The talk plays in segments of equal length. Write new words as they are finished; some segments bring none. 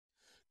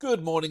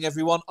Good morning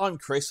everyone, I'm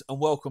Chris and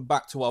welcome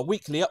back to our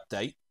weekly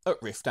update at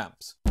Rift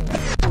Amps.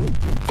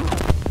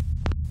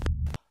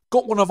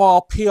 Got one of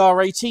our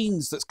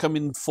PR18s that's come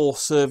in for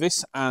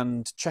service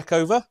and check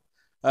over.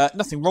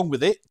 Nothing wrong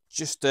with it,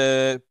 just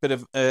a bit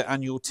of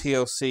annual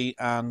TLC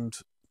and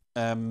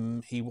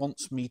he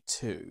wants me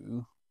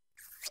to...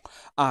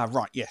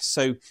 yes,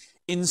 so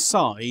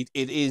inside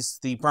it is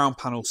the brown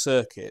panel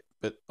circuit,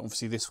 but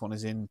obviously this one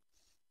is in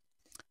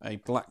a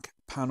black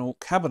panel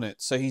cabinet.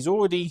 So he's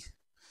already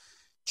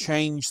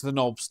changed the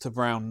knobs to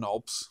brown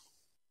knobs,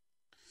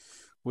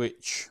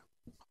 which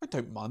I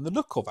don't mind the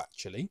look of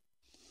actually.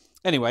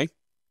 Anyway,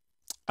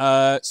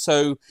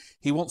 so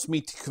he wants me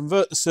to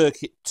convert the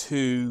circuit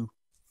to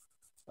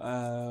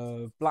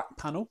black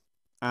panel,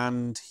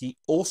 and he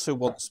also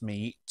wants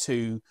me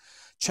to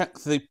check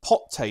the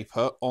pot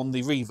taper on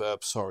the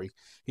reverb. Sorry,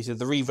 he said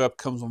the reverb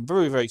comes on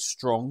very, very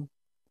strong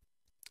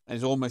and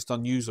is almost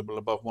unusable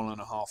above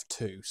 1.5,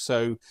 2.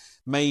 So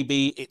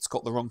maybe it's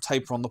got the wrong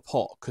taper on the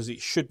pot, because it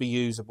should be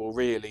usable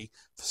really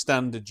for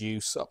standard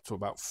use up to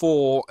about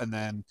 4, and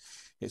then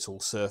it's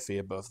all surfy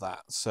above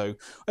that. So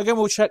again,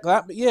 we'll check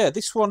that. But yeah,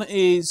 this one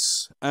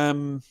is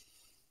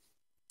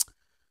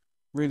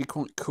really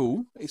quite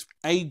cool. It's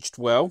aged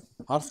well.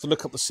 I'll have to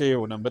look up the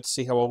serial number to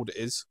see how old it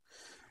is.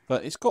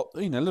 But it's got,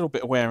 you know, a little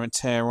bit of wear and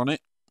tear on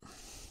it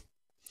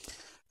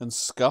and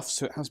scuff,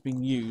 so it has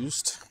been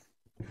used.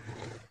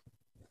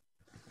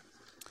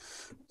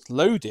 It's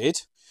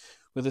loaded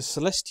with a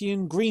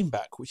Celestian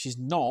greenback, which is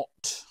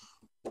not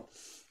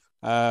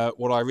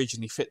what I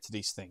originally fit to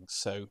these things.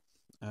 So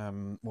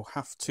we'll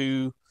have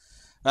to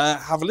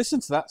have a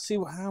listen to that, see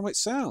how it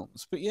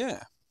sounds. But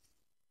yeah,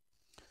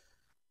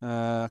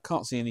 I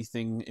can't see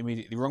anything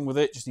immediately wrong with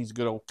it. Just needs a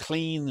good old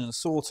clean and a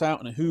sort out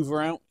and a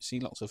hoover out. See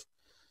lots of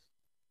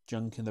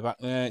junk in the back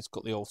there. It's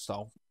got the old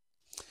style.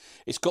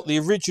 It's got the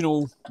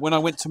original, when I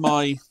went to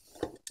my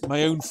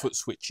own foot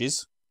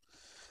switches,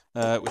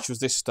 which was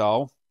this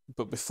style,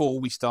 but before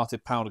we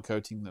started powder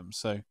coating them.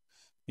 So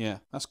yeah,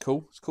 that's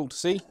cool. It's cool to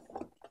see.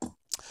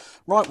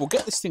 Right, we'll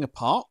get this thing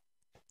apart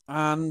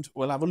and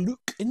we'll have a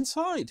look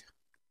inside.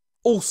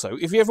 Also,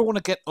 if you ever want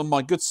to get on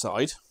my good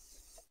side,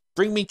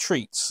 bring me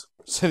treats.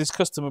 So this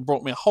customer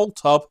brought me a whole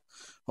tub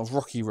of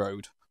Rocky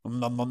Road.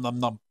 Nom, nom, nom,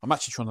 nom. I'm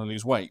actually trying to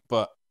lose weight,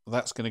 but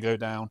that's going to go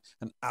down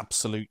an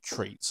absolute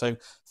treat. So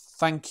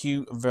thank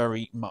you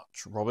very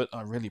much, Robert.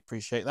 I really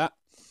appreciate that.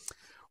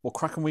 We'll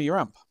crack on with your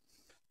amp.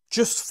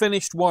 Just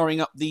finished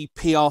wiring up the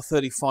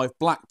PR35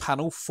 black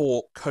panel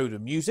for Coda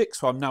Music,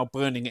 so I'm now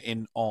burning it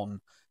in on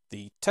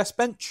the test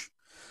bench.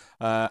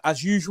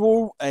 As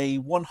usual, a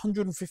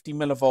 150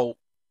 millivolt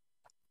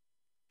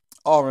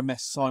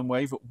RMS sine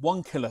wave at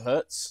 1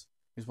 kilohertz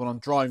is what I'm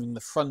driving the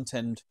front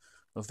end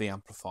of the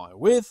amplifier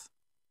with.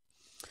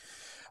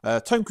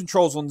 Tone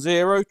controls on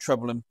 0,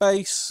 treble and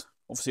bass.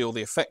 Obviously all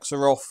the effects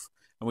are off,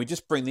 and we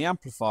just bring the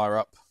amplifier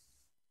up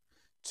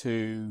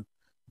to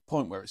the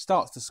point where it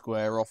starts to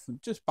square off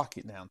and just back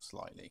it down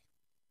slightly.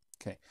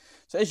 Okay,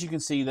 so as you can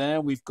see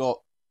there, we've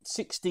got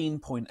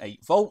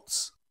 16.8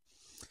 volts.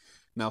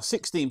 Now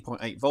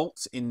 16.8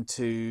 volts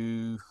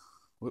into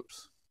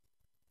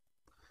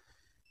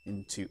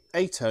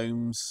 8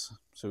 ohms,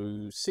 so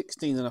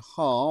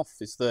 16.5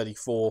 is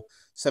 34,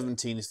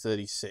 17 is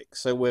 36.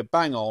 So we're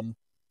bang on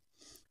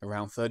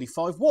around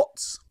 35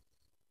 watts.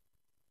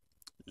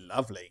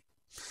 Lovely.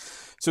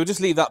 So we'll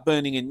just leave that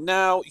burning in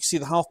now. You see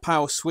the half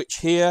power switch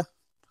here.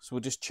 So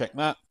we'll just check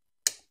that.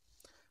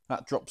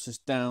 That drops us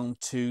down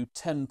to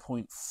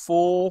 10.4,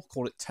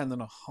 call it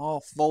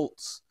 10.5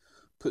 volts.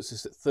 Puts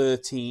us at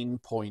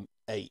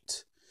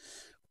 13.8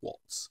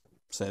 watts.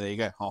 So there you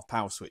go, half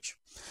power switch.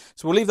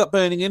 So we'll leave that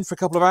burning in for a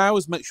couple of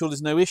hours, make sure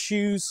there's no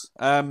issues.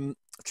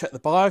 Check the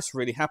BIOS,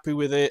 really happy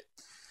with it.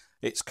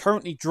 It's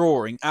currently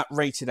drawing at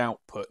rated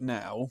output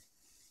now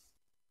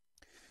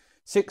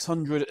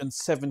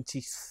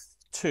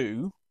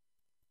 672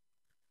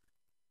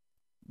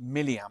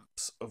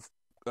 milliamps of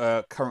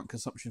current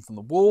consumption from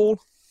the wall.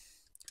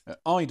 At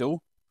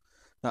idle,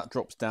 that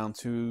drops down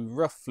to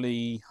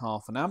roughly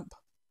half an amp.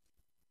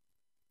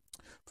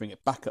 Bring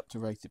it back up to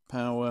rated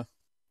power.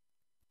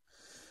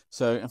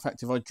 So in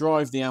fact, if I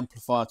drive the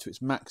amplifier to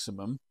its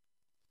maximum,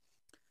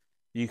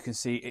 you can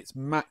see its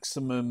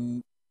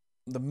maximum,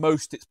 the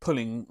most it's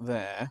pulling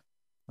there,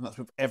 and that's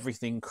with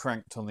everything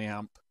cranked on the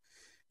amp,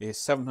 is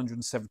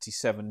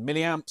 777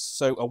 milliamps.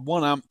 So a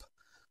 1 amp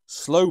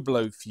slow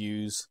blow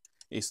fuse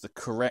is the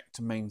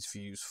correct mains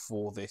fuse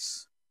for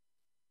this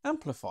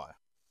amplifier.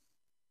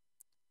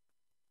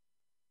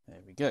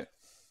 There we go.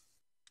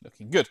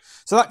 Looking good.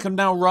 So that can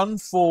now run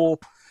for,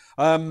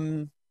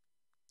 I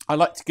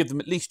like to give them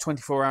at least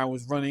 24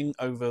 hours running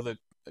over the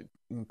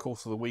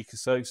course of the week or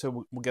so.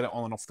 So we'll get it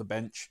on and off the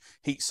bench,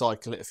 heat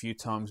cycle it a few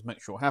times,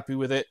 make sure we're happy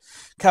with it.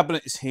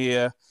 Cabinet is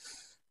here.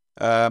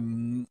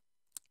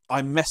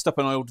 I messed up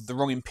and I ordered the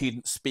wrong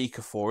impedance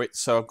speaker for it,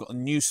 so I've got a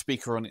new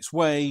speaker on its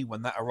way.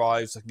 When that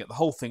arrives, I can get the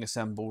whole thing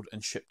assembled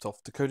and shipped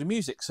off to Coda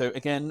Music. So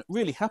again,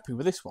 really happy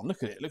with this one.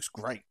 Look at it, it looks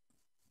great.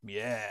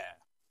 Yeah.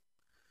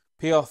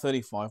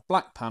 PR35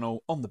 black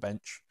panel on the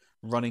bench,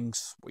 running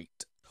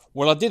sweet.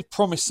 Well, I did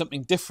promise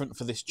something different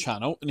for this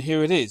channel, and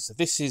here it is.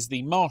 This is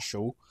the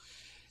Marshall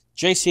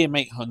JCM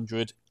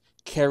 800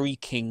 KERRY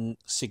King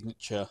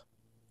signature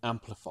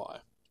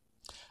amplifier.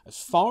 As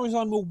far as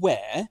I'm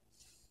aware,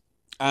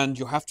 and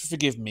you'll have to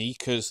forgive me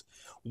because,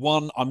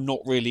 one, I'm not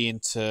really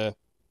into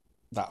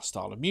that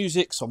style of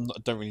music, so I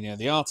don't really know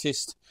the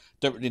artist,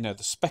 don't really know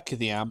the spec of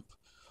the amp,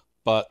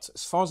 but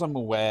as far as I'm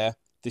aware,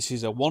 this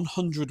is a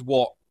 100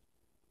 watt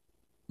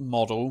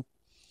model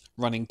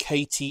running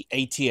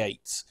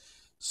KT88,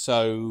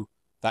 so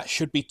that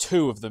should be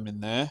 2 of them in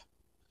there.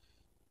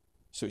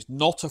 So it's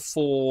not a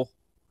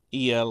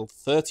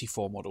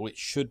 4EL34 model, it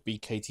should be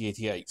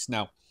KT88s.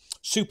 Now,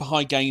 super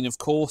high gain, of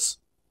course,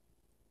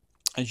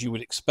 as you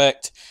would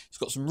expect. It's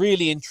got some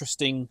really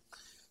interesting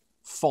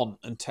font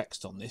and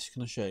text on this.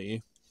 Can I show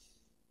you?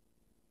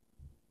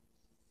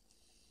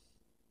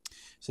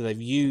 So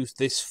they've used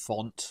this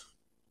font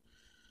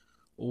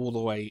all the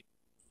way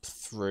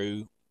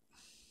through.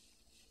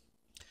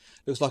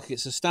 Looks like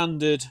it's a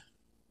standard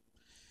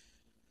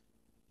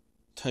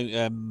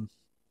tone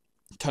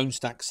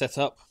stack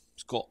setup.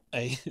 It's got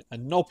a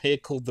knob here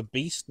called the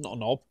Beast, not a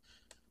knob,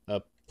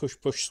 a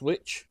push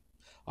switch.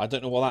 I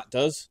don't know what that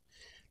does.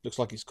 Looks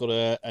like it's got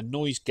a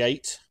noise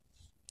gate,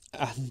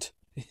 and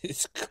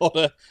it's got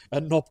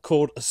a knob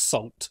called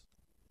Assault.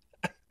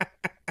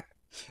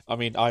 I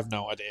mean, I have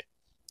no idea.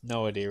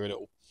 No idea at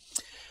all.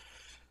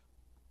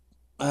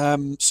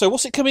 So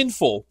what's it come in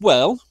for?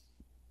 Well,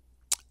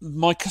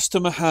 my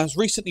customer has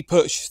recently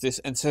purchased this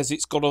and says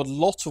it's got a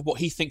lot of what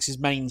he thinks is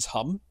mains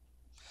hum,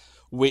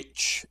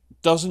 which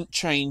doesn't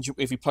change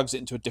if he plugs it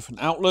into a different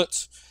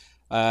outlet.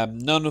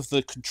 None of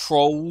the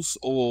controls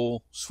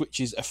or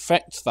switches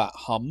affect that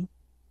hum.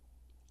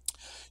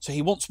 So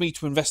he wants me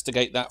to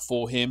investigate that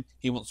for him.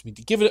 He wants me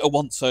to give it a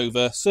once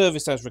over,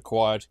 service as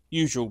required,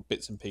 usual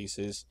bits and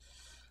pieces,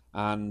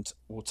 and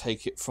we'll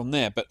take it from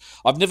there. But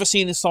I've never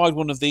seen inside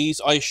one of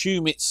these. I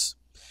assume it's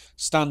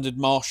standard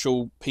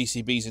Marshall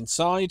PCBs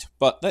inside,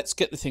 but let's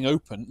get the thing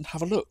open and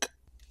have a look.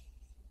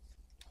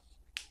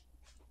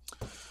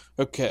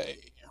 Okay.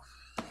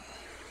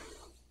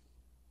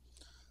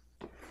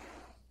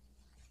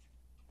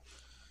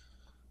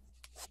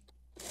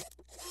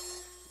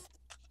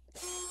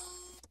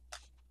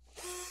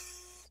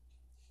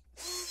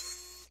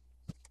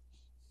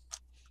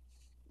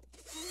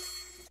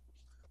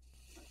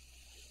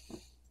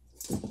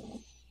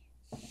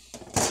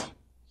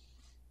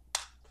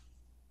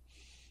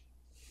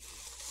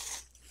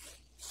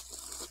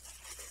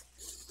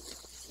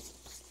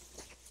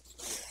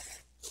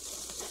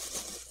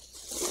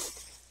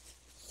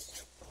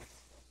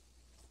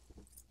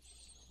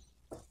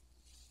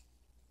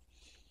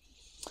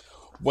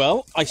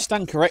 Well, I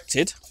stand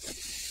corrected.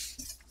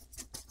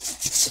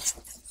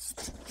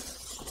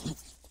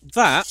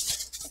 That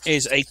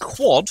is a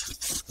quad.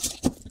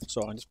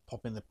 Sorry, I'm just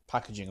popping the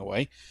packaging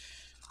away.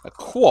 A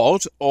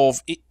quad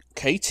of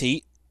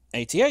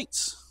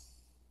KT88s.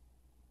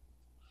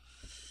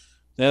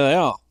 There they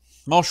are.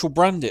 Marshall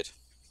branded.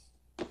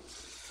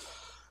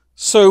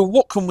 So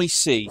what can we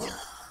see?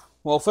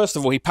 Well, first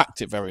of all, he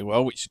packed it very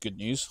well, which is good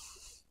news.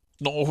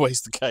 Not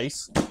always the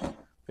case.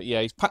 But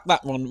yeah, he's packed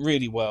that one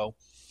really well.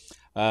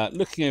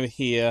 Looking over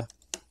here,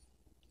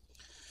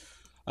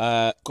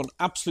 got an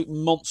absolute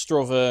monster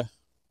of a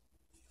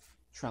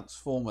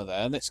transformer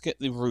there. Let's get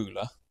the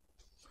ruler.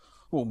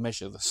 We'll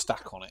measure the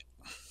stack on it.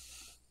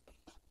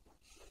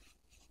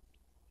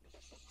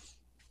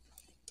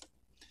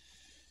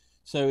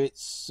 So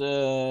it's,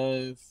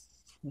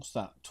 what's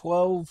that,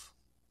 12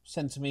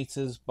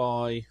 centimetres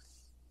by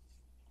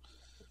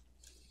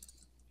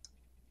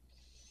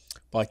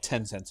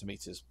 10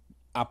 centimetres.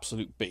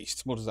 Absolute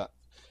beast. What is that?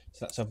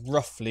 So that's a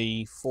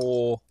roughly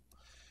 4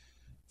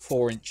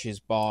 inches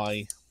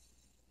by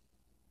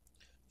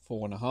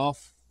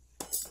 4.5.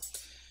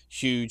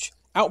 Huge.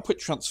 Output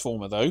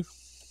transformer though.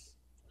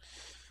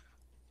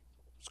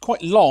 It's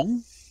quite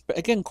long, but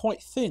again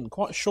quite thin,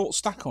 quite a short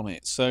stack on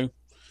it. So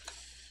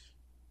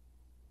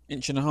 1.5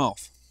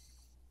 inches.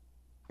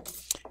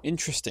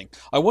 Interesting.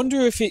 I wonder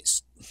if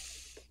it's...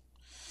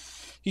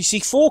 You see,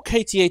 4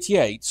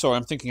 KT88, sorry,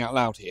 I'm thinking out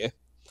loud here,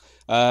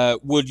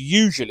 would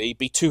usually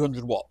be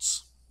 200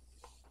 watts.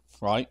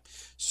 Right,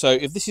 so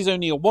if this is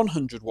only a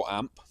 100 watt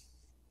amp,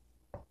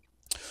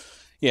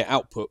 yeah,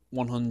 output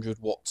 100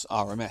 watts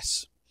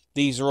RMS.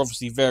 These are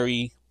obviously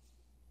very,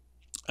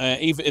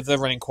 either if they're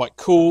running quite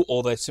cool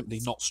or they're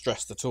simply not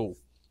stressed at all.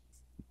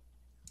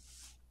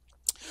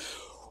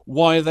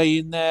 Why are they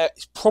in there?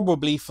 It's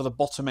probably for the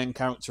bottom end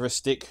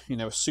characteristic, you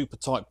know, a super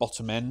tight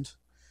bottom end,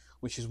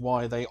 which is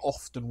why they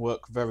often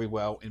work very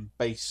well in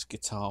bass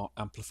guitar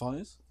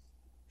amplifiers.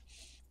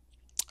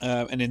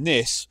 And in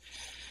this,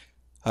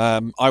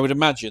 I would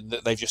imagine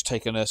that they've just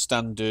taken a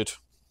standard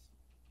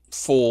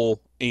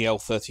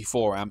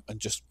 4EL34 amp and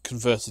just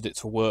converted it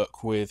to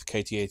work with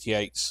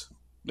KT88s.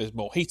 There's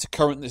more heater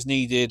current that's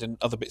needed and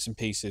other bits and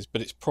pieces,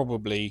 but it's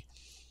probably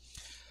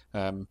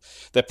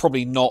they're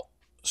probably not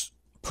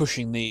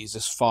pushing these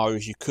as far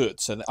as you could,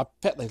 so I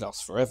bet they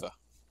last forever.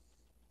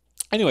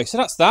 Anyway, so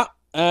that's that.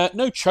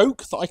 No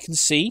choke that I can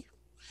see.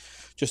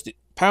 just the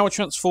power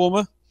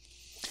transformer.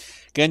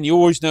 Again, you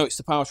always know it's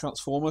the power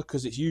transformer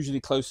because it's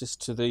usually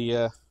closest to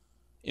the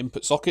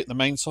input socket, the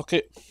main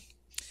socket,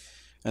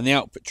 and the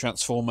output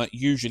transformer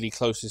usually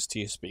closest to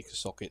your speaker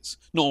sockets.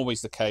 Not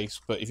always the case,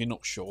 but if you're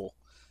not sure,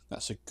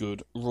 that's a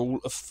good rule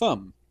of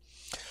thumb.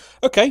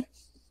 Okay,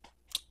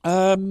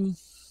 let's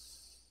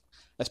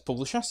pull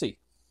the chassis.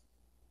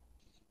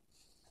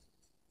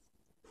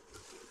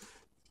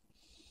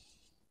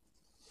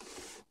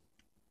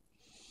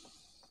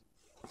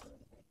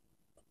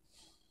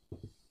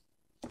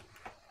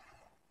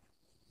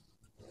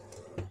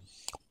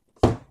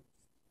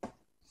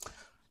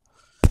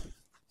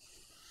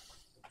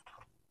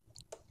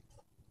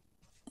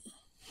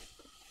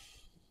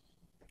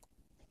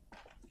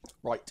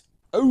 Right,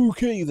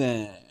 okay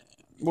then.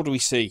 What do we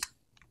see?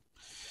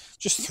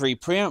 Just 3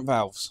 preamp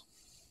valves.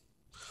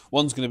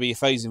 One's going to be a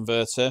phase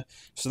inverter,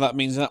 so that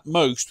means at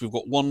most we've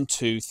got 1,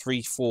 2,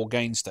 3, 4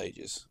 gain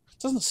stages.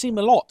 Doesn't seem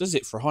a lot, does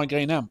it, for a high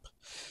gain amp?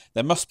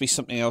 There must be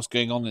something else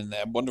going on in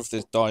there. I wonder if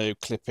there's diode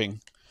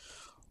clipping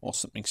or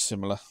something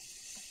similar.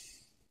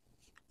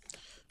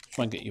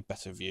 Try and get you a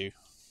better view.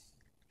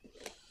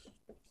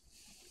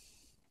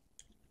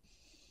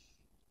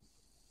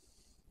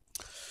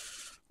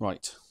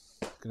 Right,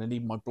 going to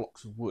need my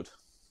blocks of wood.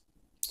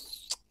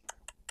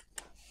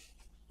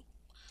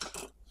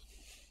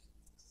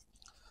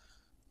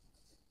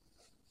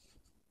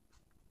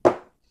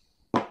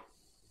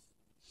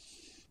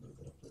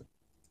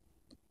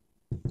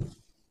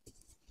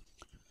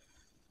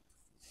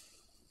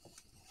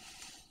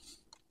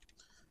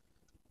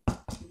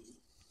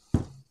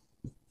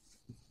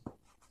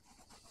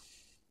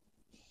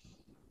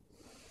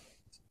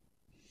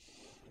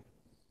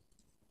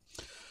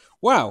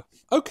 Wow,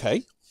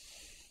 okay.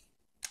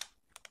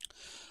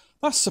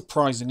 That's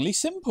surprisingly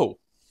simple.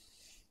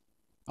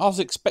 I was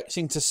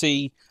expecting to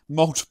see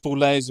multiple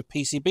layers of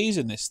PCBs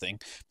in this thing,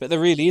 but there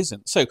really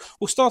isn't. So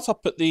we'll start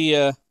up at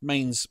the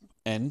mains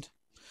end.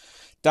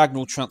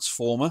 Diagonal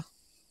transformer.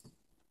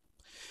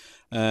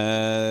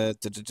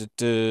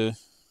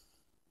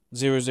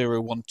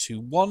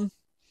 00121.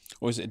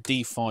 Or is it a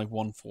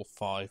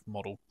D5145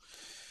 model?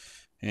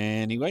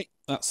 Anyway,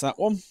 that's that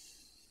one.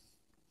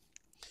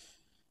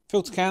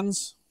 Filter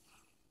cans.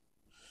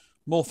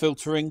 More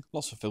filtering.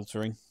 Lots of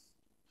filtering.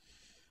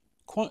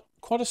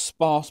 Quite a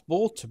sparse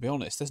board, to be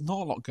honest. There's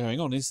not a lot going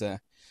on, is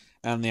there?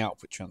 And the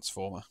output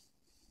transformer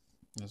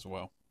as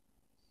well.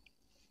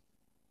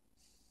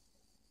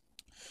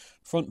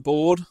 Front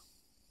board.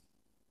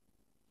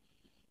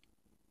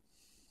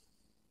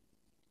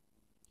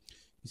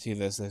 You see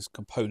there's those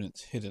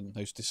components hidden,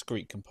 those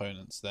discrete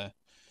components there.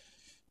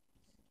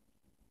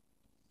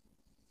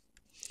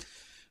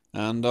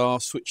 And our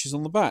switches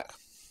on the back.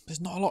 There's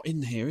not a lot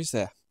in here, is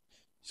there?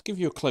 Let's give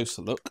you a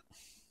closer look.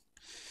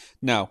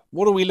 Now,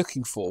 what are we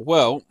looking for?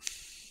 Well,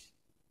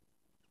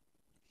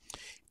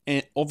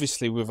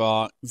 obviously with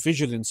our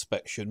visual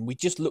inspection, we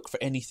just look for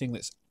anything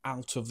that's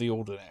out of the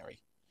ordinary.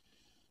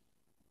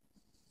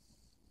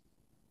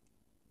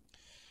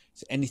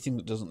 So anything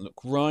that doesn't look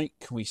right.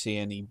 Can we see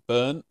any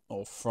burnt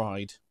or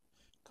fried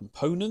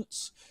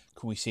components?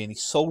 Can we see any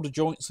solder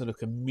joints that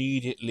look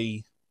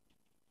immediately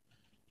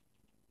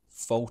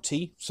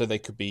faulty? So they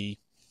could be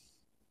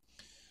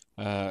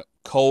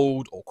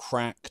cold or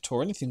cracked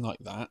or anything like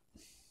that.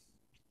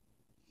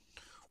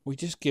 We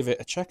just give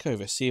it a check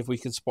over, see if we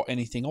can spot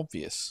anything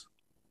obvious.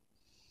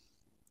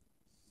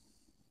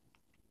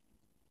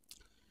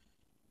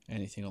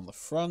 Anything on the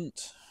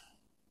front?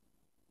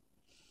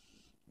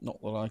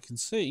 Not that I can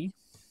see.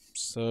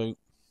 So,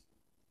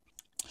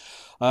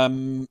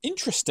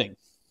 interesting.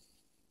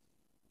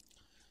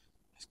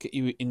 Let's get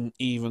you in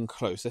even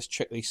close. Let's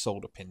check these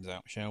solder pins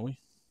out, shall we?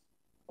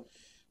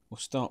 We'll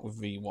start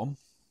with V1.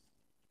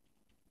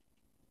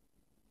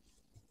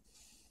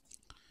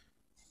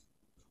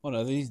 Oh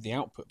no, these are the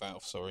output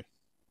valve, sorry.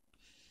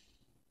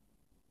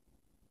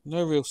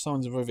 No real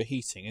signs of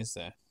overheating, is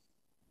there?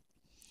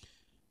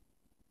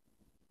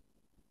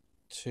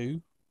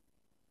 2.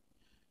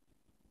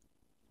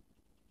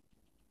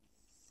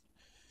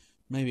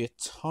 Maybe a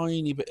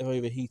tiny bit of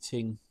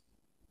overheating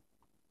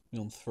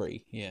on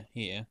 3. Yeah,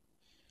 here.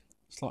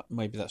 It's like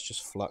maybe that's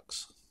just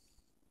flux.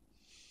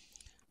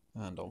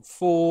 And on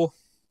 4.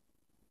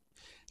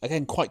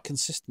 Again, quite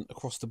consistent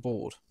across the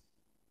board.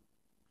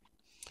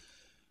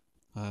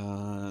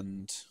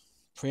 And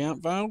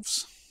preamp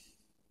valves.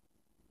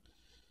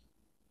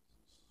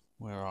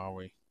 Where are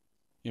we?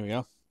 Here we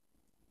are.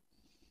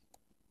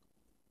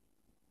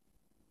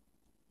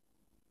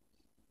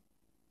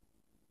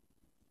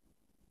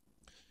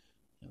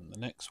 And the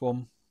next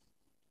one.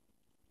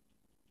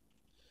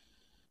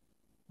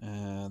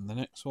 And the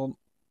next one.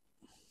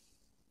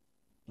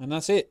 And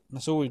that's it.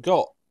 That's all we've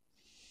got.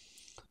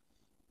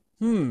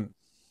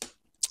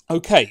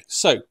 Okay,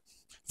 so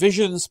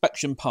visual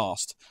inspection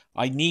passed.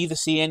 I neither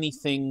see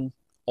anything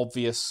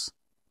obvious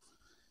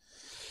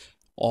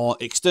or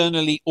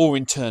externally or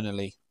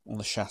internally on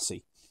the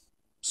chassis.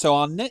 So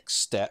our next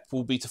step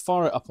will be to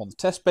fire it up on the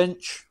test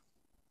bench,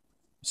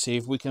 see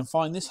if we can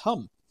find this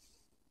hum.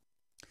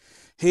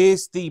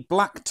 Here's the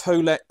black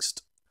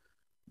Tolexed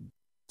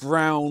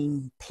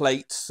brown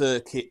plate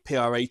circuit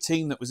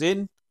PR18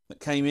 that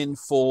came in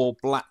for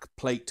black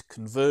plate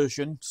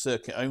conversion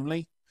circuit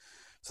only.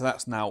 So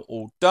that's now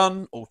all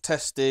done, all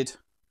tested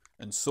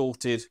and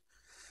sorted.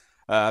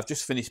 I've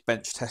just finished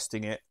bench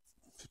testing it.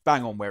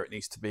 Bang on where it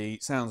needs to be.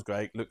 It sounds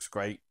great, looks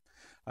great.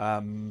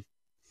 The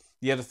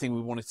other thing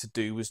we wanted to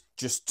do was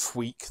just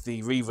tweak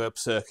the reverb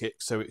circuit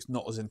so it's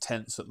not as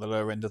intense at the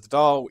lower end of the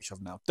dial, which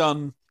I've now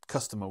done.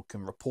 Customer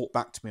can report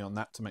back to me on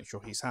that to make sure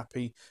he's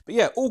happy. But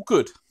yeah, all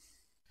good.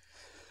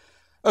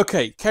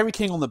 Okay, KERRY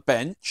King on the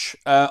bench.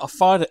 I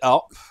fired it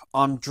up.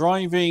 I'm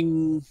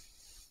running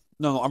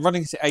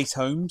it at 8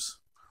 ohms,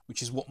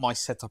 which is what my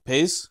setup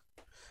is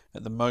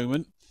at the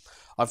moment.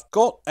 I've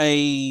got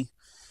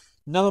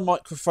another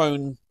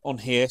microphone on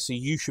here, so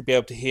you should be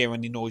able to hear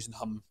any noise and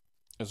hum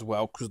as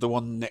well, because the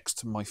one next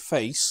to my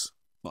face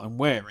that I'm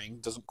wearing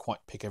doesn't quite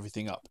pick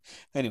everything up.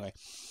 Anyway,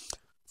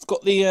 I've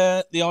got the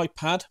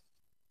iPad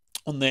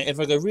on there. If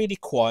I go really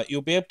quiet,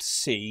 you'll be able to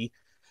see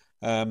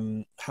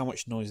how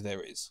much noise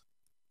there is.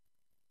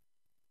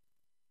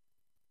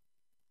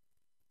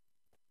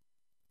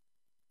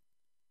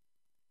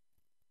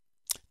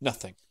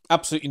 Nothing.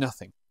 Absolutely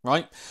nothing,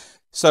 right?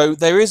 So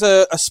there is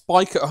a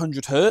spike at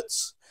 100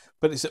 hertz,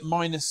 but it's at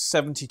minus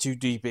 72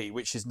 dB,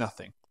 which is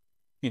nothing.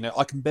 You know,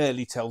 I can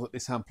barely tell that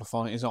this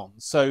amplifier is on.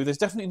 So there's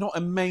definitely not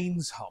a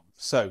mains hum.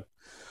 So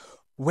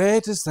where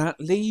does that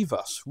leave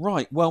us?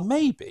 Right, well,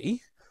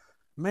 maybe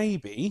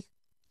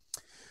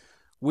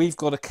we've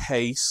got a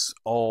case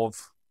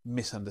of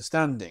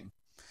misunderstanding.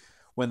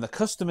 When the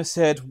customer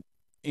said,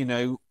 you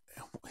know,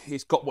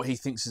 he's got what he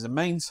thinks is a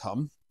mains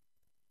hum,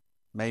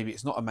 maybe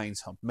it's not a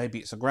mains hum, maybe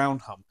it's a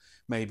ground hum,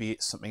 maybe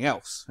it's something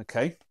else,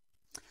 okay?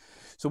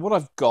 So what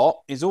I've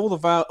got is all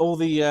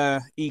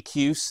the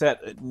EQ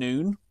set at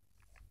noon,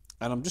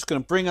 and I'm just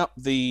going to bring up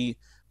the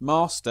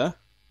master.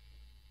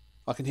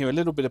 I can hear a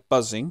little bit of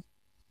buzzing.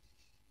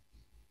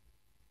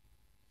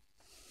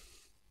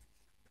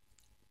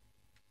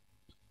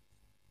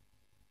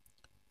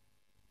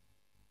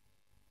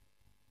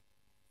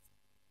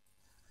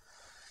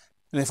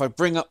 And if I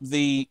bring up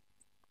the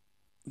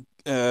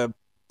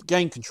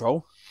gain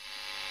control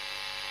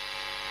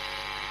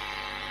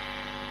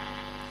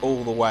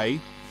all the way,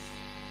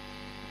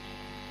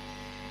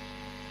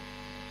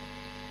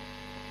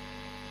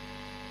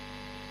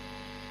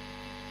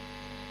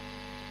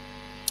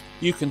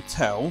 you can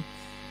tell,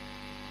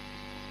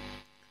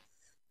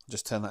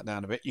 just turn that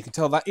down a bit, you can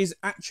tell that is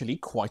actually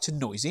quite a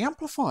noisy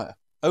amplifier.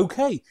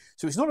 Okay,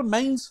 so it's not a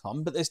mains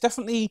hum, but there's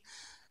definitely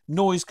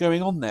noise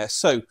going on there.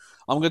 So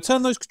I'm going to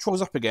turn those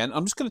controls up again.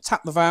 I'm just going to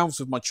tap the valves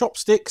with my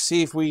chopstick,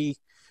 see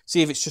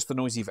if it's just a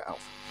noisy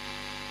valve.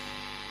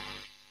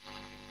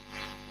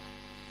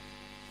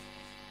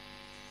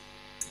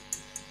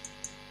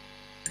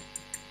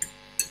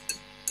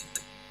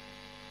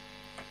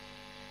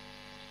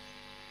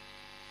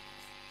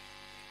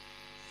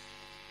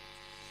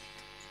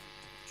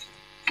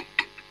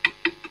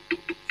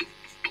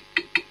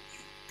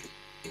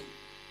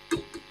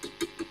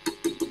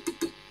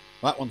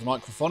 That one's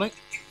microphonic.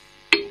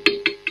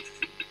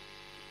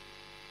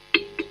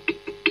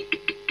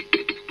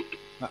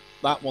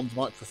 That one's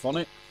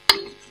microphonic.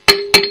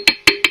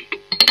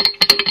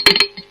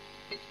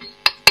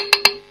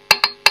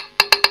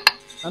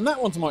 And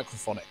that one's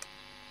microphonic.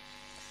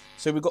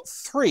 So we've got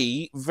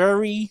 3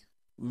 very,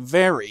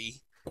 very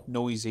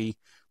noisy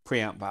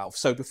preamp valves.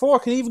 So before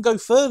I can even go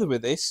further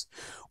with this,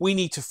 we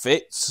need to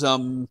fit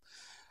some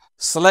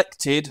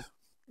selected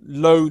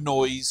low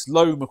noise,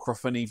 low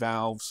microphony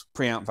valves,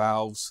 preamp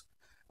valves,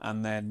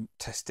 and then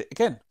test it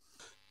again.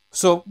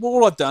 So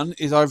all I've done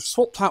is I've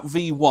swapped out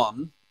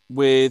V1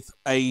 with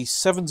a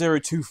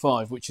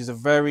 7025, which is a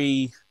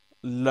very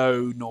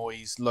low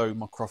noise, low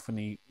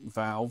microphony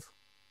valve.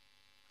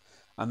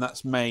 And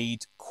that's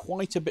made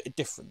quite a bit of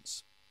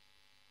difference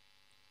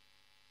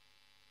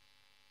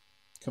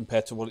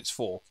compared to what it's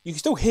for. You can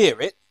still hear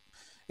it,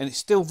 and it's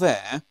still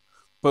there,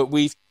 but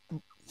we've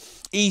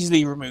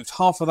easily removed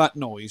half of that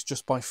noise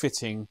just by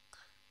fitting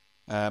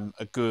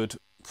a good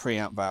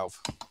preamp valve.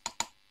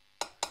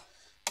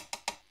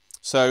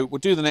 So we'll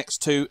do the next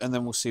 2 and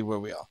then we'll see where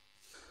we are.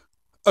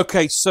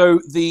 Okay, so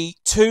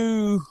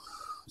V2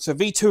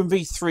 and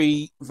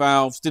V3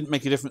 valves didn't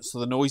make a difference to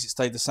the noise, it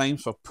stayed the same,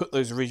 so I've put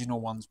those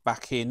original ones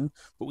back in,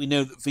 but we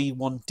know that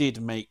V1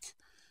 did make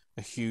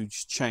a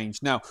huge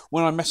change. Now,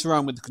 when I mess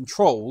around with the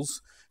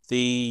controls,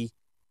 the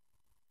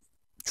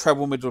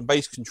treble, middle and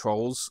bass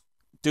controls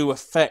do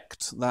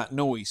affect that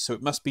noise, so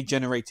it must be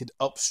generated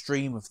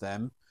upstream of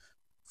them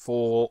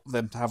for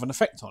them to have an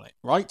effect on it,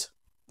 right?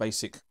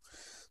 Basic,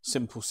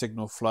 simple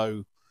signal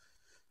flow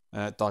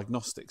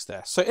diagnostics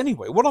there. So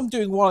anyway, what I'm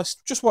doing while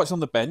it's on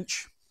the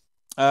bench,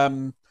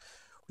 we're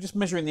just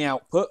measuring the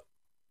output.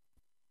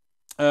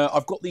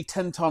 I've got the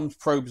 10 times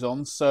probes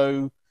on,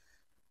 so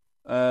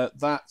you've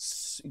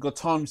got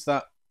times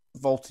that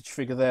voltage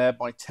figure there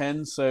by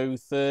 10, so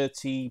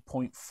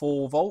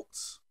 30.4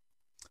 volts.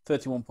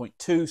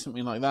 31.2,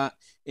 something like that,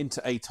 into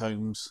 8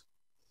 ohms.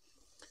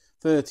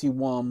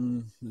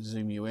 31,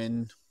 zoom you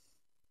in.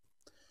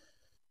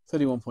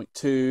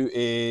 31.2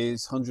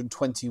 is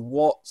 120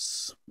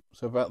 watts.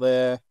 So about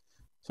there,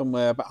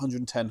 somewhere about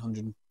 110,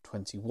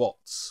 120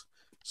 watts.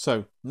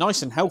 So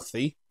nice and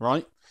healthy,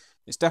 right?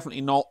 It's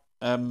definitely not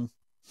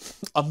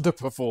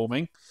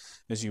underperforming,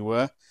 as you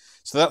were.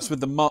 So that's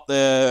with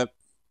the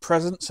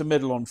presence and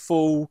middle on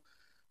full,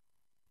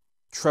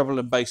 treble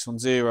and bass on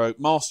 0,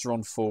 master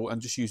on full,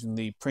 and just using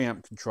the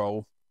preamp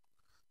control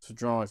to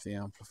drive the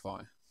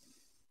amplifier.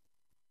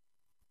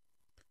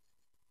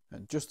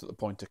 And just at the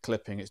point of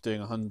clipping, it's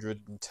doing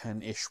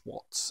 110-ish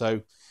watts.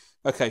 So,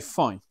 okay,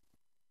 fine.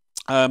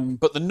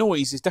 But the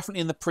noise is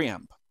definitely in the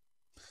preamp.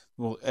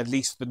 Well, at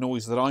least the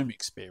noise that I'm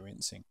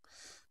experiencing.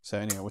 So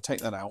anyway, we'll take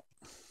that out.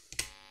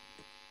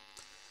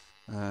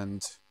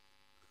 And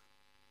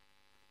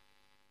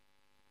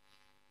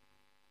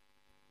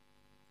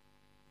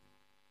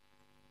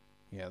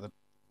yeah, the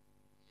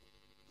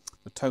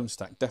tone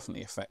stack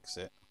definitely affects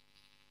it.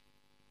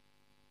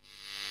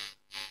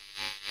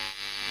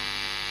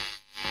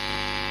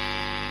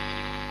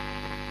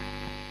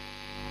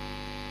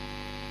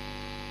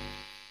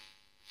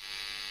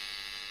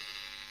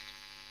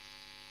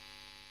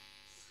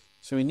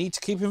 So we need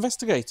to keep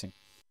investigating.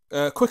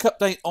 Quick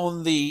update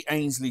on the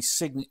Ainsley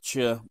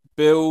Signature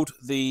build.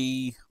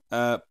 The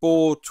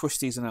board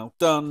twisties are now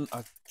done.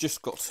 I've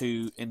just got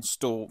to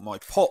install my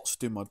pots,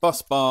 do my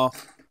bus bar,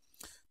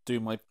 do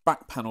my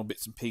back panel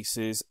bits and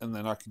pieces, and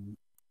then I can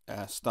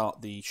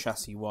start the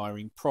chassis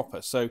wiring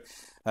proper. So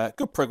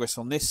good progress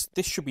on this.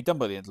 This should be done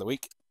by the end of the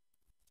week,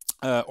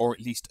 or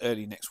at least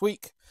early next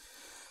week.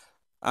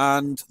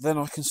 And then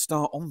I can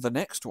start on the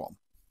next one.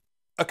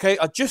 Okay,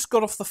 I just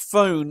got off the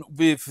phone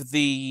with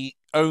the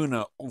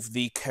owner of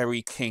the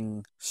Kerry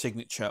King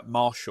Signature,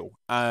 Marshall.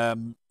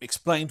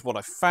 Explained what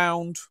I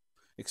found,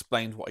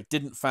 explained what I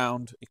didn't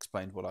found,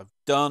 explained what I've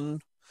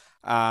done,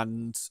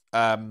 and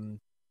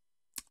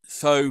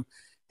so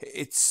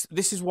this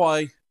is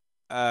why,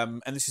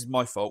 and this is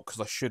my fault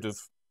because I should have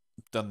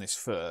done this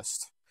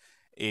first,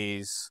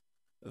 is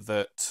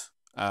that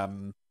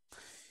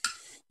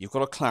you've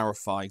got to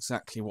clarify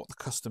exactly what the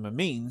customer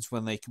means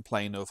when they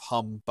complain of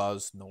hum,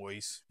 buzz,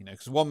 noise. You know,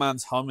 because one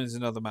man's hum is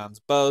another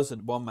man's buzz,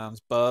 and one man's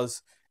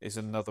buzz is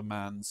another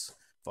man's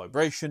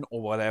vibration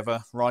or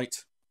whatever,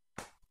 right?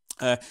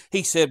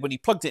 He said when he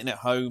plugged it in at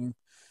home,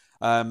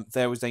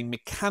 there was a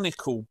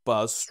mechanical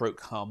buzz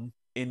stroke hum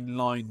in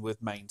line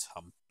with mains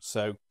hum.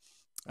 So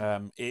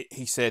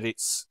he said it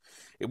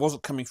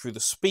wasn't coming through the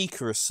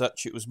speaker as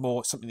such, it was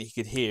more something that he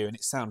could hear, and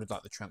it sounded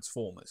like the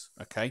transformers.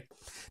 Okay,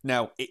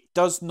 now it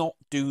does not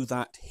do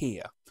that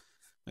here.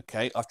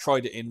 Okay, I've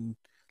tried it in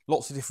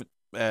lots of different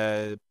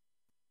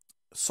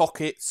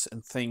sockets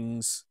and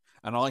things,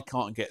 and I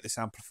can't get this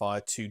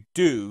amplifier to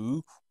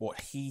do what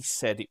he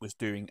said it was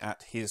doing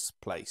at his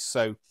place.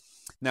 So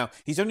now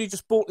he's only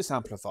just bought this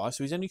amplifier,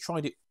 so he's only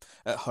tried it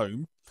at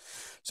home.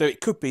 So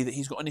it could be that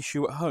he's got an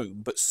issue at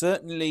home, but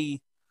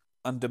certainly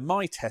under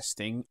my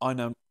testing, I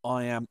know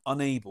I am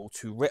unable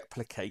to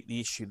replicate the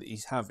issue that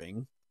he's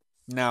having.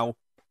 Now,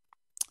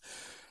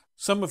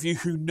 some of you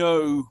who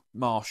know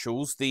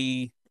Marshalls,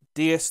 the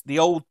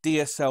old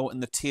DSL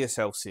and the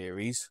TSL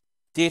series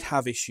did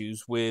have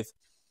issues with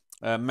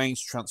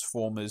mains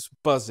transformers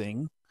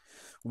buzzing,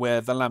 where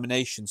the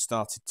lamination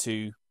started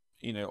to,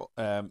 you know,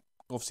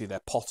 obviously they're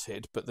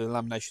potted, but the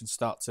laminations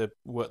start to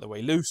work their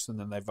way loose and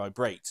then they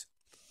vibrate.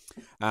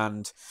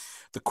 And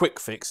the quick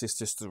fix is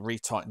just to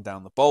retighten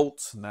down the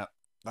bolts, and that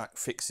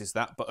fixes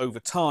that. But over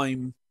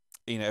time,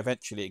 you know,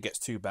 eventually it gets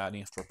too bad and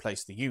you have to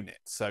replace the unit.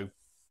 So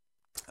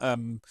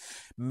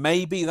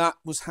maybe that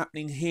was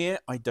happening here.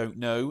 I don't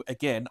know.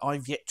 Again,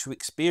 I've yet to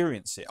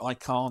experience it. I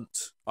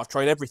can't. I've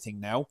tried everything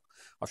now.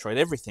 I've tried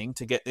everything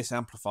to get this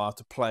amplifier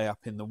to play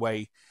up in the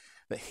way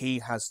that he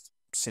has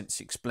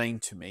since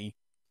explained to me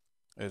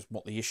as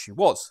what the issue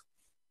was.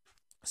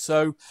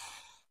 So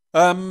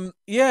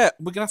yeah,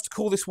 we're gonna have to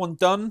call this one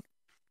done,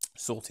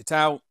 sort it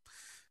out,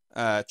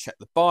 check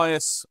the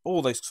bias,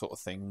 all those sort of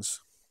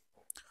things.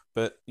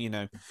 But you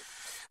know,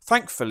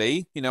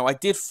 thankfully, you know, I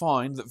did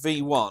find that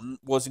V1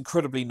 was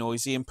incredibly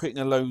noisy, and putting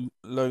a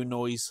low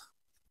noise,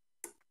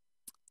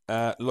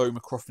 low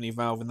microphony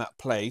valve in that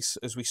place,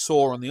 as we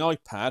saw on the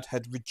iPad,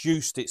 had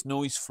reduced its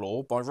noise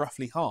floor by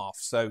roughly half.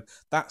 So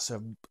that's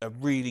a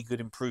really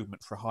good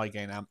improvement for a high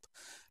gain amp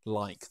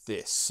like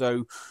this.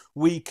 So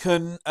we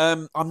can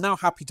I'm now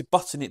happy to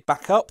button it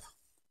back up,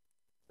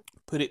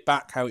 put it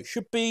back how it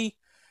should be,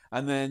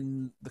 and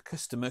then the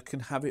customer can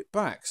have it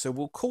back. So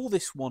we'll call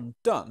this one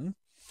done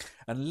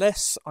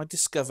unless I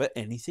discover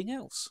anything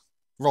else.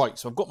 Right,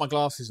 so I've got my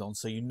glasses on,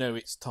 so you know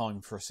it's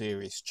time for a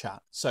serious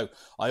chat. So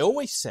I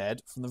always said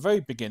from the very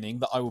beginning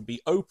that I would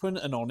be open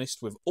and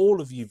honest with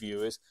all of you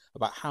viewers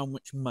about how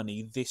much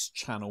money this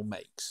channel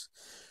makes.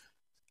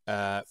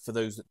 For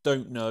those that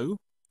don't know,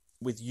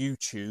 with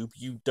YouTube,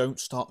 you don't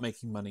start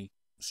making money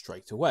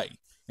straight away.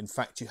 In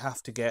fact, you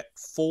have to get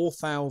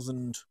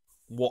 4,000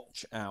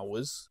 watch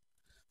hours.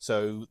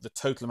 So the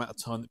total amount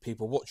of time that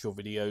people watch your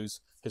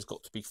videos has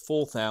got to be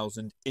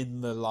 4,000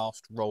 in the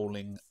last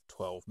rolling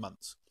 12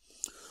 months.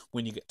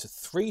 When you get to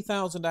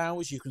 3,000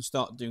 hours, you can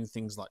start doing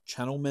things like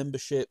channel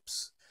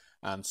memberships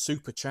and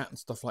super chat and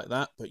stuff like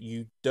that, but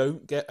you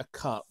don't get a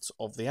cut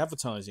of the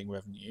advertising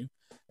revenue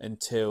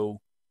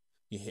until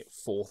you hit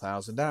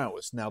 4,000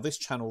 hours. Now, this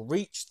channel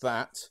reached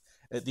that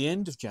at the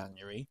end of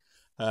January,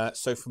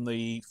 so from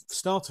the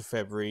start of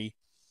February,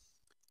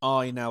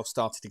 I now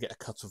started to get a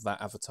cut of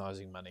that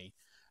advertising money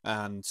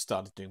and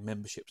started doing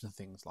memberships and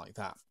things like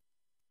that.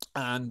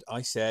 And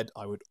I said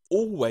I would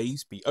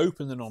always be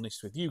open and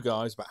honest with you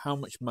guys about how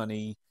much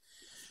money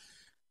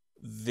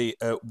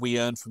we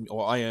earn from,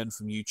 or I earn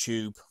from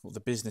YouTube, or the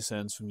business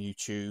earns from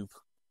YouTube.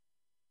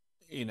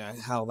 You know,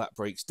 how that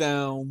breaks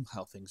down,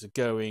 how things are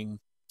going,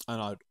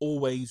 and I'd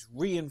always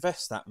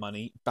reinvest that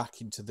money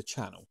back into the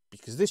channel,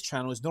 because this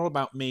channel is not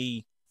about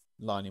me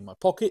lining my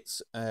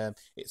pockets.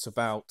 It's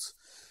about,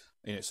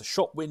 you know, it's a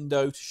shop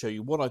window to show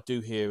you what I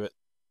do here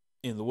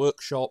in the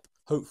workshop.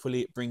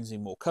 Hopefully it brings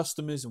in more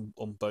customers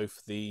on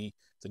both the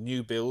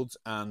new builds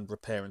and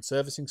repair and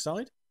servicing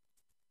side.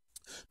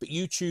 But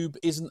YouTube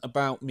isn't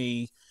about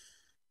me,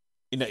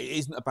 you know, it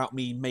isn't about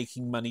me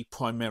making money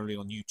primarily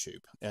on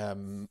YouTube.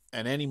 And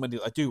any money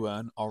that I do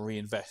earn, I'll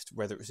reinvest,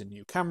 whether it's in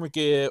new camera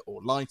gear or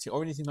lighting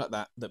or anything like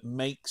that, that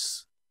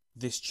makes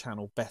this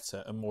channel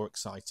better and more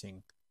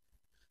exciting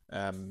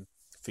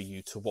for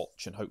you to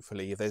watch. And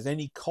hopefully if there's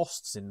any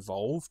costs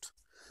involved,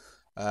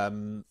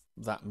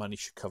 that money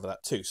should cover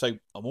that too. So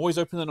I'm always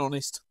open and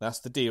honest. That's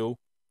the deal.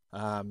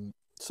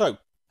 So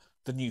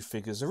the new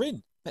figures are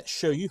in. Let's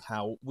show you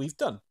how we've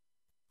done.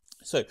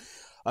 So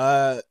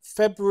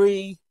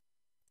February,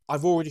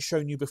 I've already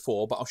shown you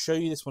before, but I'll show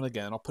you this one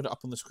again. I'll put it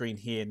up on the screen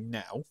here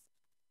now.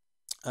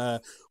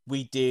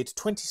 We did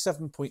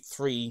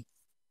 27.3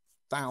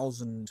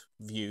 thousand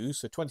views,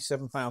 so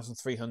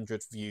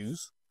 27,300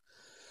 views.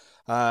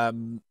 A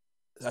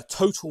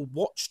total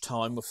watch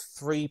time of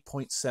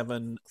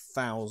 3.7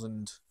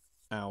 thousand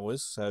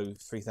hours, so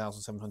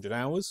 3,700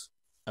 hours.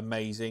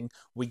 Amazing.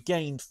 We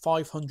gained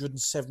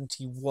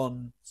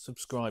 571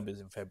 subscribers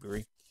in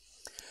February,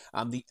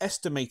 and the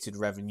estimated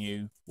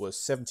revenue was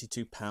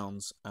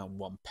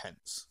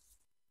 £72.01.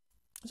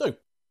 So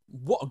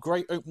what a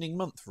great opening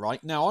month,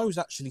 right? Now, I was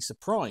actually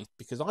surprised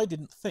because I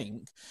didn't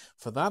think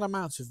for that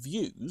amount of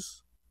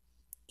views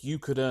you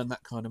could earn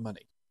that kind of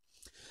money.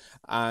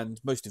 And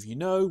most of you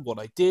know what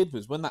I did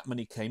was, when that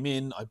money came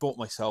in, I bought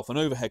myself an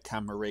overhead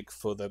camera rig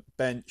for the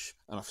bench,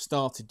 and I've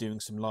started doing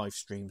some live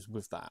streams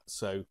with that.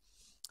 So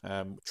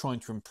trying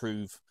to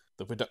improve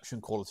the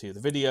production quality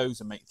of the videos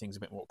and make things a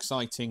bit more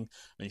exciting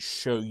and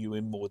show you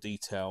in more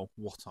detail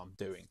what I'm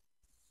doing.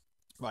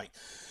 Right,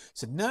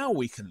 so now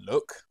we can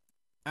look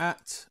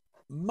at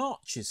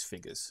March's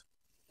figures.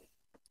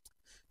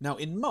 Now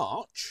in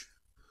March,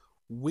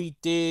 we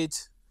did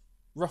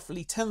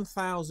roughly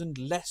 10,000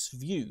 less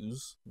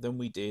views than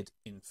we did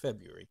in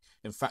February.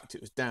 In fact, it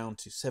was down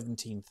to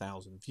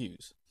 17,000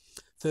 views,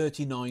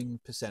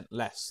 39%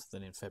 less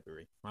than in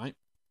February, right?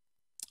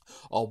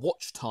 Our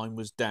watch time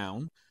was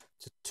down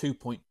to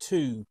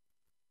 2.2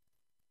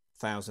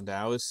 thousand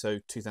hours, so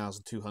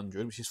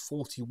 2,200, which is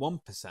 41%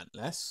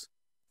 less.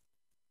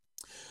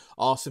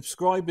 Our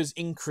subscribers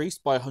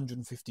increased by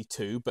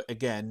 152, but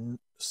again,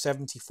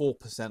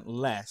 74%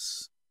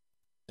 less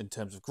in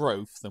terms of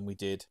growth than we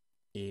did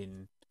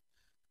in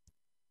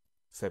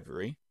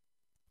February.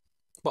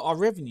 But our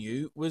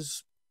revenue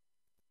was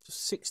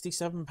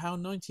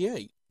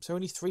 £67.98, so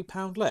only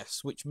 £3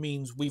 less, which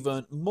means we've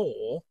earned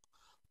more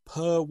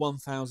per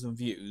 1,000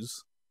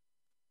 views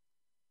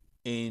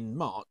in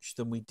March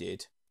than we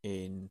did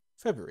in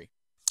February.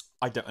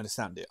 I don't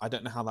understand it. I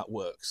don't know how that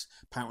works.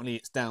 Apparently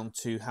it's down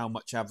to how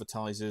much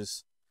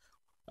advertisers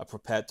are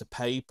prepared to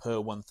pay per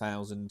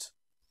 1,000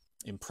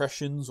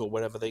 impressions, or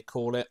whatever they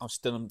call it. I'm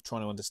still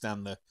trying to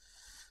understand the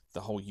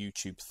whole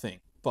YouTube thing.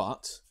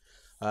 But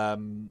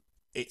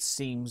it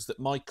seems that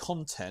my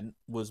content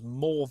was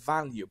more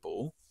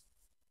valuable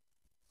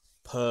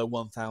per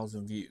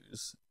 1,000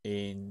 views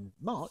in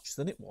March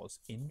than it was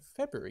in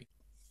February.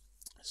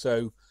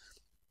 So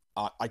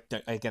I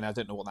don't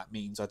know what that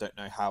means. I don't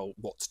know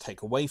what to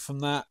take away from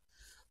that,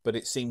 but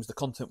it seems the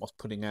content I was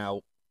putting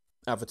out,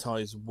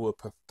 advertisers were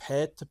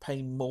prepared to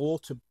pay more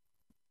to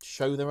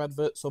show their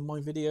adverts on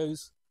my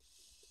videos,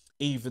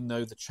 even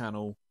though the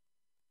channel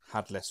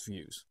had less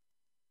views.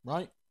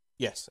 Right?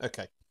 Yes,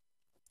 okay.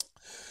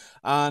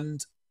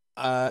 And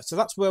so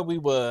that's where we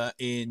were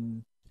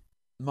in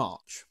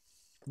March.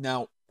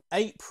 Now,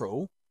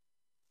 April,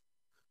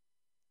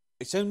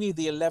 it's only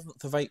the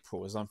 11th of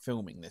April as I'm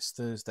filming this,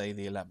 Thursday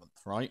the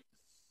 11th, right?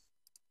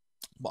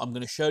 But I'm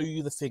going to show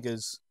you the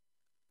figures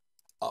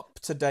up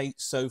to date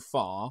so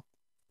far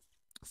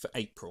for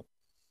April.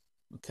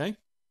 Okay?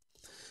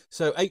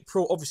 So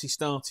April obviously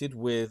started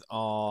with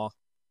our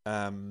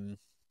April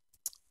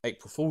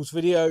Fool's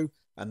video,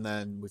 and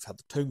then we've had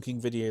the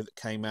Tonking video that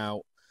came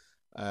out,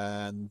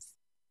 and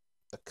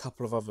a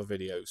couple of other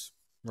videos.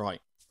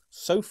 Right.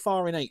 So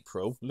far in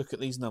April, look at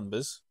these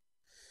numbers.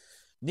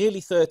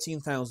 Nearly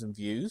 13,000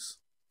 views,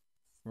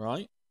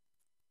 right?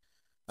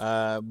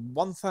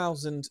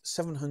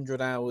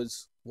 1,700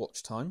 hours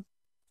watch time.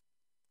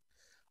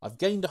 I've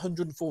gained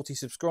 140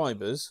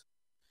 subscribers.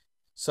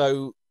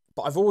 So,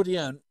 but I've already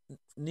earned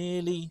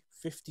nearly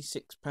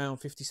 £56,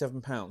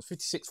 £57.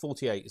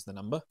 56.48 is the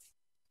number.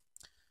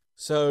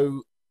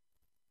 So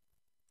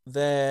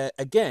there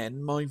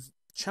again, my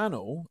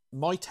channel,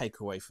 my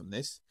takeaway from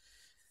this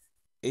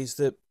is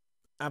that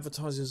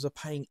advertisers are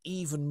paying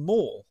even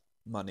more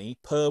money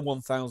per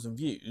 1,000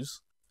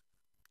 views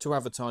to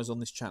advertise on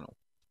this channel.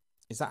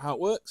 Is that how it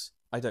works?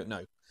 I don't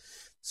know.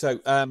 So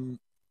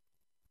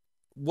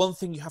one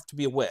thing you have to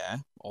be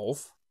aware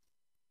of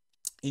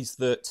is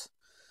that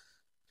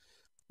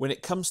when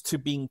it comes to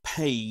being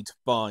paid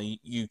by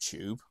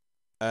YouTube,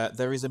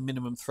 there is a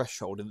minimum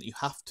threshold in that you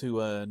have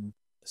to earn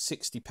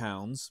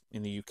 £60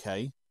 in the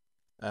UK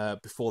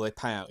before they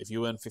pay out. If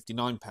you earn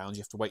 £59,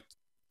 you have to wait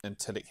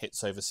until it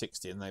hits over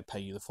 60 and they pay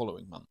you the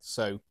following month.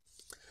 So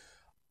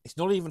it's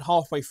not even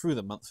halfway through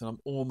the month and I'm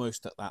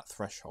almost at that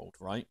threshold,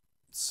 right?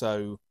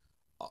 So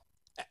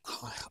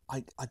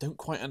I don't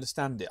quite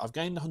understand it. I've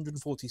gained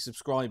 140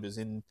 subscribers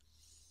in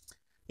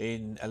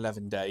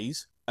 11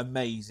 days.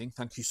 Amazing.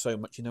 Thank you so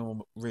much. You know,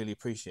 I'm really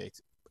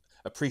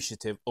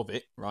appreciative of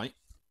it, right?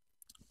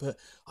 But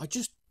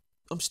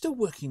I'm still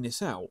working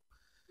this out.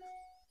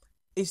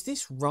 Is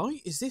this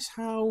right? Is this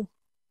how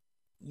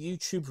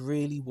YouTube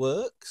really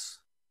works?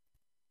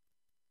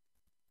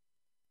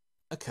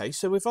 Okay,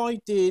 so if I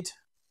did,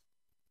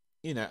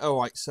 you know,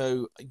 all right,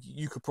 so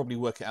you could probably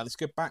work it out. Let's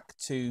go back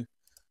to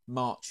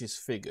March's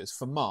figures.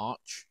 For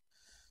March,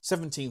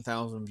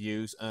 17,000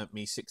 views earned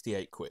me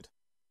 68 quid,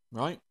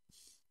 right?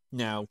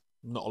 Now,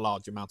 not a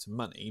large amount of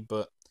money,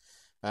 but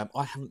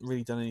I haven't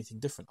really done anything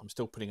different. I'm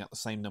still putting out the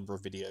same number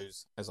of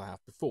videos as I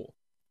have before.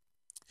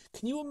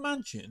 Can you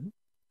imagine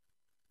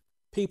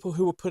people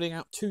who are putting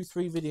out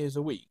 2-3 videos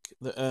a week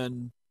that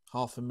earn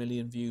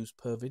 500,000 views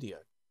per video,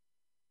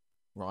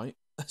 right?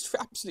 That's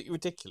absolutely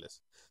ridiculous.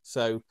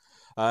 So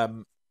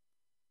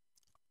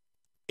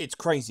it's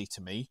crazy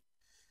to me.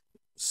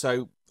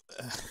 So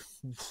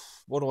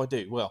what do I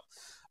do? Well,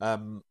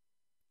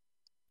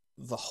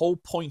 the whole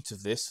point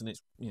of this, and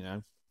it's, you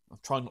know, I'm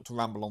trying not to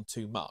ramble on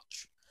too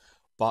much,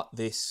 but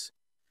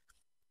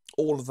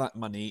all of that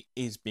money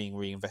is being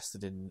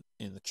reinvested in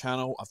the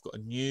channel. I've got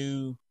a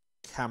new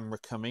camera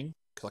coming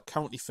because I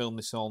currently film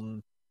this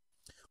on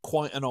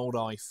quite an old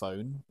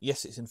iPhone.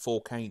 Yes, it's in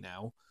 4K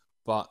now,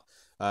 but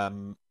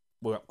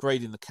we're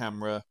upgrading the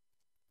camera.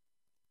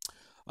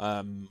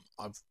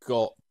 I've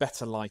got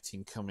better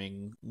lighting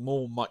coming,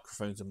 more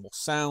microphones and more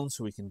sound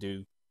so we can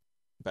do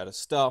better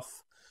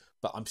stuff.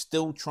 But I'm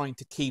still trying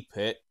to keep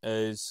it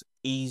as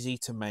easy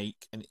to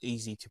make and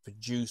easy to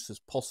produce as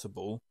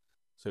possible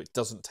so it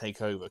doesn't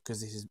take over,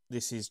 because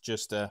this is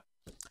just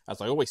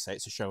as I always say,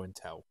 it's a show and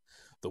tell.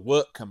 The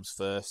work comes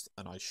first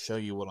and I show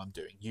you what I'm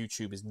doing.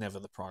 YouTube is never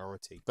the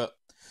priority. But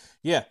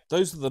yeah,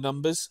 those are the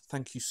numbers.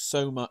 Thank you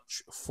so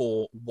much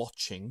for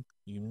watching.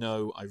 You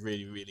know I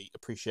really, really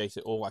appreciate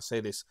it all. I say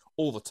this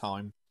all the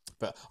time,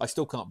 but I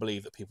still can't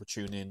believe that people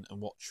tune in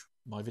and watch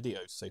my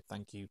videos. So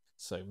thank you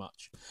so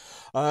much.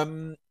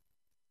 Don't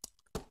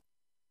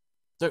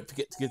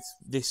forget to give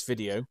this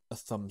video a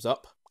thumbs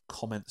up.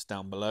 Comments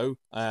down below.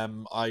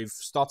 I've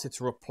started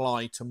to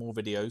reply to more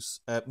videos,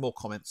 more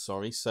comments,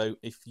 sorry. So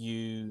if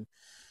you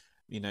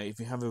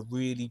have a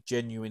really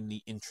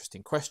genuinely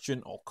interesting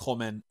question or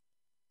comment,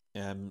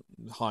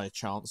 higher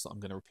chance that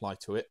I'm going to reply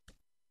to it.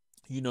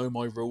 You know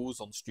my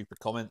rules on stupid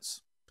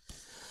comments.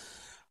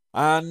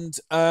 And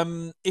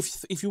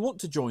if you want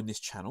to join this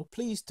channel,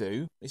 please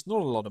do. It's not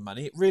a lot of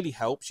money. It really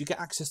helps. You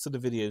get access to the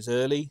videos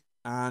early,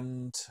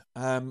 and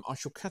I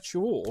shall catch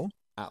you all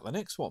at the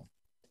next one.